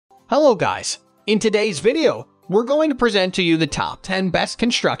Hello guys, in today's video, we're going to present to you the top 10 best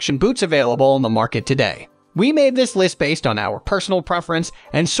construction boots available on the market today. We made this list based on our personal preference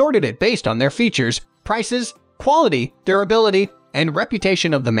and sorted it based on their features, prices, quality, durability, and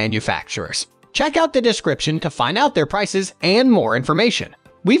reputation of the manufacturers. Check out the description to find out their prices and more information.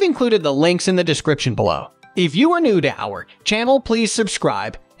 We've included the links in the description below. If you are new to our channel, please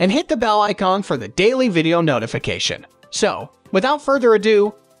subscribe and hit the bell icon for the daily video notification. So, without further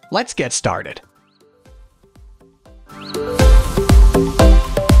ado, let's get started.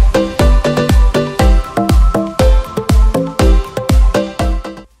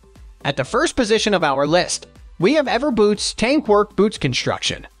 At the first position of our list, we have Everboots Tank Work Boots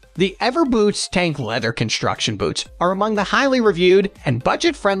Construction. The Everboots Tank Leather Construction Boots are among the highly reviewed and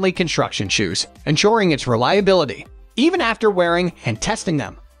budget-friendly construction shoes, ensuring its reliability. Even after wearing and testing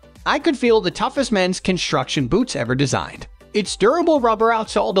them, I could feel the toughest men's construction boots ever designed. Its durable rubber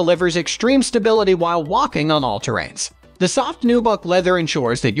outsole delivers extreme stability while walking on all terrains. The soft nubuck leather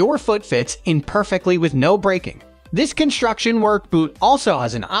ensures that your foot fits in perfectly with no breaking. This construction work boot also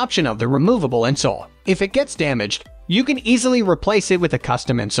has an option of the removable insole. If it gets damaged, you can easily replace it with a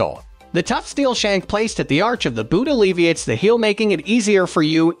custom insole. The tough steel shank placed at the arch of the boot alleviates the heel, making it easier for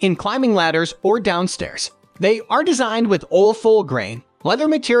you in climbing ladders or downstairs. They are designed with oil full grain leather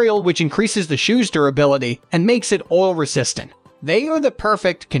material, which increases the shoe's durability and makes it oil resistant. They are the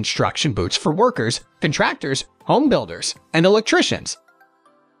perfect construction boots for workers, contractors, home builders, and electricians.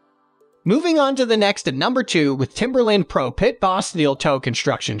 Moving on to the next at number 2 with Timberland Pro Pit Boss Steel Toe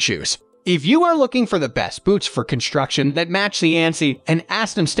Construction Shoes. If you are looking for the best boots for construction that match the ANSI and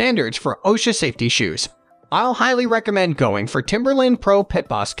ASTM standards for OSHA safety shoes, I'll highly recommend going for Timberland Pro Pit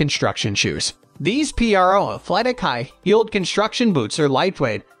Boss Construction Shoes. These PRO athletic high-heeled construction boots are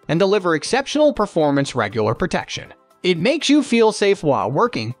lightweight and deliver exceptional performance regular protection. It makes you feel safe while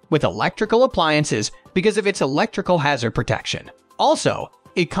working with electrical appliances because of its electrical hazard protection. Also,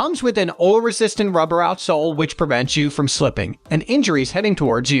 it comes with an oil-resistant rubber outsole which prevents you from slipping and injuries heading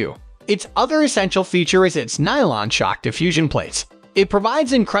towards you. Its other essential feature is its nylon shock diffusion plates. It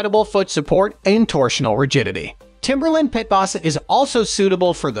provides incredible foot support and torsional rigidity. Timberland Pit Boss is also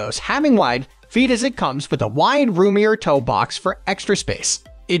suitable for those having wide feet as it comes with a wide, roomier toe box for extra space.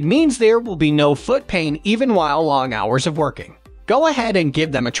 It means there will be no foot pain even while long hours of working. Go ahead and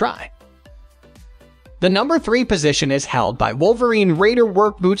give them a try. The number 3 position is held by Wolverine Raider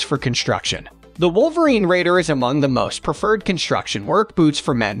Work Boots for Construction. The Wolverine Raider is among the most preferred construction work boots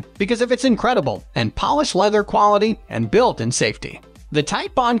for men because of its incredible and polished leather quality and built-in safety. The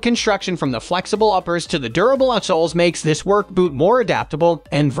tight bond construction from the flexible uppers to the durable outsoles makes this work boot more adaptable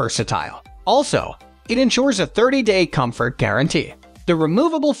and versatile. Also, it ensures a 30-day comfort guarantee. The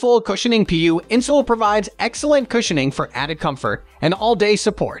removable full cushioning PU insole provides excellent cushioning for added comfort and all-day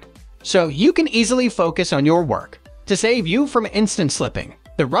support, so you can easily focus on your work. To save you from instant slipping,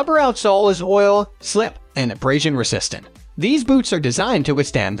 the rubber outsole is oil, slip, and abrasion resistant. These boots are designed to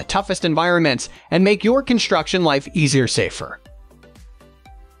withstand the toughest environments and make your construction life easier, safer.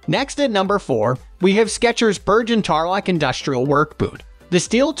 Next at number 4, we have Skechers Burgin-Tarlac Industrial Work Boot. The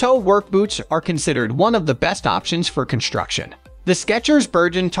steel-toe work boots are considered one of the best options for construction. The Skechers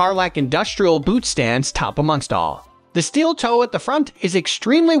Burgin-Tarlac Industrial Boot stands top amongst all. The steel toe at the front is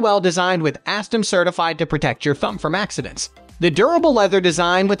extremely well designed with ASTM certified to protect your thumb from accidents. The durable leather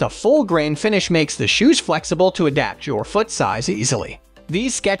design with a full grain finish makes the shoes flexible to adapt your foot size easily.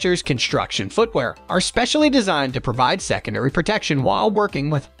 These Skechers construction footwear are specially designed to provide secondary protection while working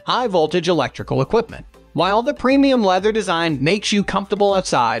with high-voltage electrical equipment. While the premium leather design makes you comfortable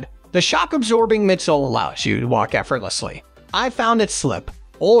outside, the shock-absorbing midsole allows you to walk effortlessly. I found its slip,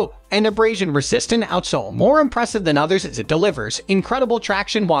 oil, and abrasion-resistant outsole more impressive than others as it delivers incredible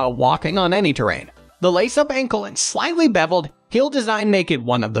traction while walking on any terrain. The lace-up ankle and slightly beveled heel design make it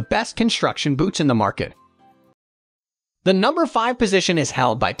one of the best construction boots in the market. The number 5 position is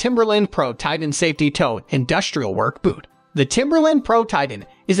held by Timberland Pro Titan Safety Toe Industrial Work Boot. The Timberland Pro Titan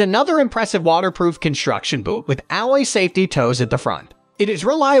is another impressive waterproof construction boot with alloy safety toes at the front. It is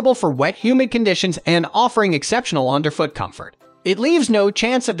reliable for wet, humid conditions and offering exceptional underfoot comfort. It leaves no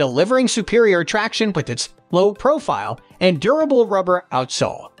chance of delivering superior traction with its low profile and durable rubber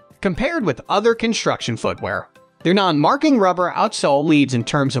outsole. Compared with other construction footwear, their non-marking rubber outsole leads in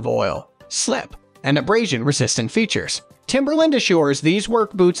terms of oil, slip, and abrasion-resistant features. Timberland assures these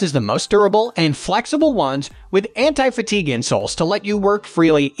work boots is the most durable and flexible ones with anti-fatigue insoles to let you work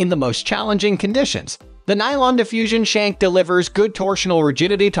freely in the most challenging conditions. The nylon diffusion shank delivers good torsional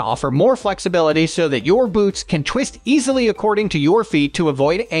rigidity to offer more flexibility so that your boots can twist easily according to your feet to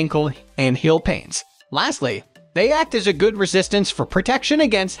avoid ankle and heel pains. Lastly, They act as a good resistance for protection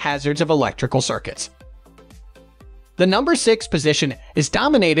against hazards of electrical circuits. The number 6 position is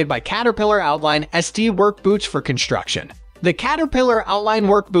dominated by Caterpillar Outline ST work boots for construction. The Caterpillar Outline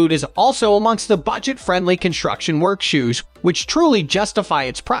work boot is also amongst the budget-friendly construction work shoes, which truly justify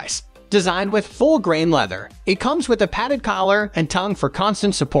its price. Designed with full-grain leather, it comes with a padded collar and tongue for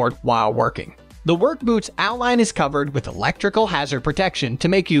constant support while working. The work boot's outline is covered with electrical hazard protection to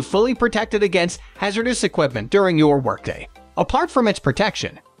make you fully protected against hazardous equipment during your workday. Apart from its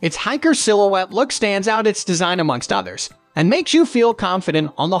protection, its hiker silhouette look stands out its design amongst others and makes you feel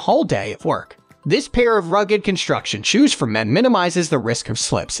confident on the whole day of work. This pair of rugged construction shoes for men minimizes the risk of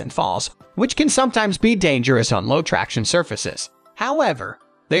slips and falls, which can sometimes be dangerous on low-traction surfaces. However,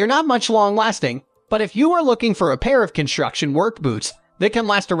 they are not much long-lasting, but if you are looking for a pair of construction work boots that can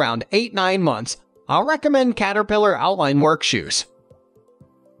last around 8-9 months, I'll recommend Caterpillar Outline work shoes.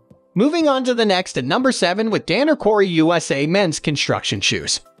 Moving on to the next at number 7 with Quarry USA men's construction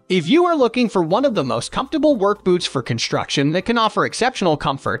shoes. If you are looking for one of the most comfortable work boots for construction that can offer exceptional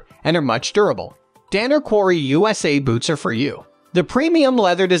comfort and are much durable, Quarry USA boots are for you. The premium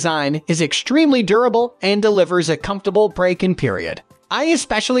leather design is extremely durable and delivers a comfortable break-in period. I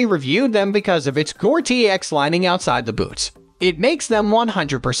especially reviewed them because of its Gore-Tex lining outside the boots. It makes them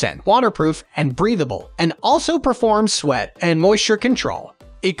 100% waterproof and breathable, and also performs sweat and moisture control.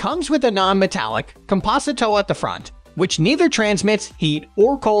 It comes with a non-metallic composite toe at the front, which neither transmits heat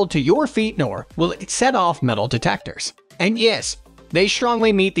or cold to your feet nor will it set off metal detectors. And yes, they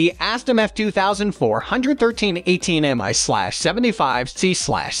strongly meet the ASTM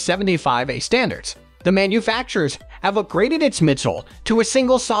F2413-AMI/75C/75A standards. The manufacturers have upgraded its midsole to a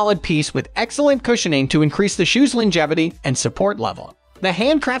single solid piece with excellent cushioning to increase the shoe's longevity and support level. The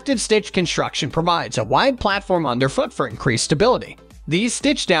handcrafted stitch construction provides a wide platform underfoot for increased stability. These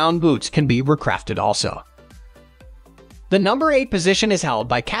stitched-down boots can be recrafted also. The number 8 position is held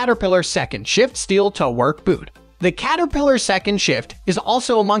by Caterpillar Second Shift Steel Toe Work Boot. The Caterpillar Second Shift is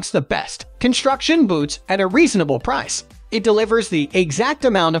also amongst the best construction boots at a reasonable price. It delivers the exact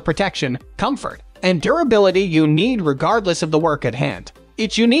amount of protection, comfort, and durability you need regardless of the work at hand.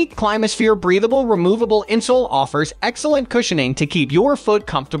 Its unique Climasphere breathable removable insole offers excellent cushioning to keep your foot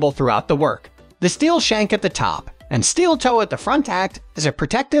comfortable throughout the work. The steel shank at the top and steel toe at the front act as a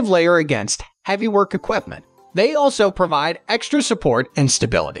protective layer against heavy work equipment. They also provide extra support and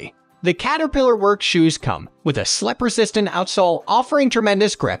stability. The Caterpillar work shoes come with a slip-resistant outsole offering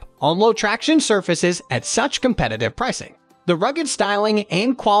tremendous grip on low-traction surfaces at such competitive pricing. The rugged styling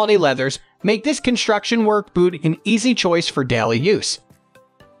and quality leathers make this construction work boot an easy choice for daily use.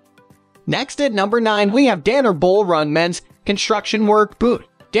 Next at number 9 we have Danner Bull Run Men's Construction Work Boot.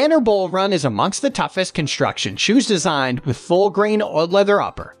 Danner Bull Run is amongst the toughest construction shoes designed with full-grain oiled leather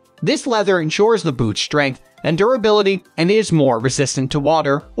upper. This leather ensures the boot's strength and durability and is more resistant to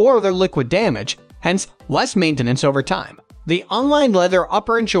water or other liquid damage, hence less maintenance over time. The unlined leather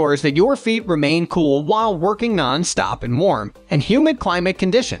upper ensures that your feet remain cool while working non-stop in warm and humid climate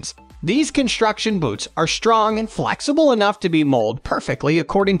conditions. These construction boots are strong and flexible enough to be molded perfectly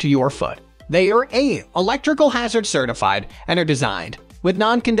according to your foot. They are electrical hazard certified and are designed with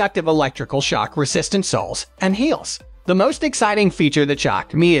non-conductive electrical shock resistant soles and heels. The most exciting feature that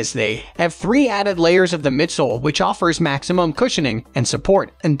shocked me is they have 3 added layers of the midsole which offers maximum cushioning and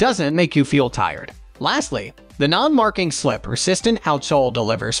support and doesn't make you feel tired. Lastly, the non-marking slip-resistant outsole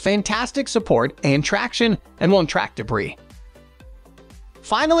delivers fantastic support and traction and won't track debris.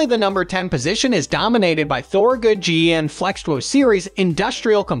 Finally, the number 10 position is dominated by Thorogood GEN FlexTwo Series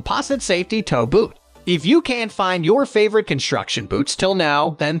Industrial Composite Safety Toe Boot. If you can't find your favorite construction boots till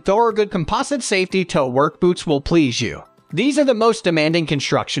now, then Thorogood Composite Safety Toe Work Boots will please you. These are the most demanding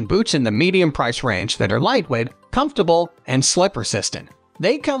construction boots in the medium price range that are lightweight, comfortable, and slip-resistant.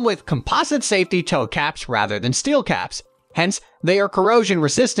 They come with composite safety toe caps rather than steel caps, hence they are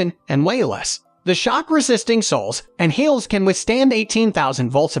corrosion-resistant and weigh less. The shock-resisting soles and heels can withstand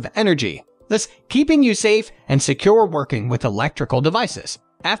 18,000 volts of energy, thus keeping you safe and secure working with electrical devices.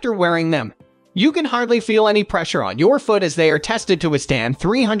 After wearing them, you can hardly feel any pressure on your foot as they are tested to withstand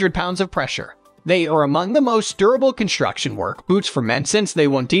 300 pounds of pressure. They are among the most durable construction work boots for men since they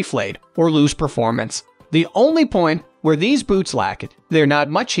won't deflate or lose performance. The only point where these boots lack it, they're not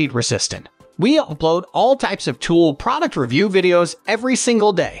much heat resistant. We upload all types of tool product review videos every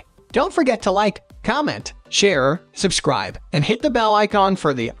single day. Don't forget to like, comment, share, subscribe, and hit the bell icon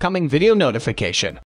for the upcoming video notification.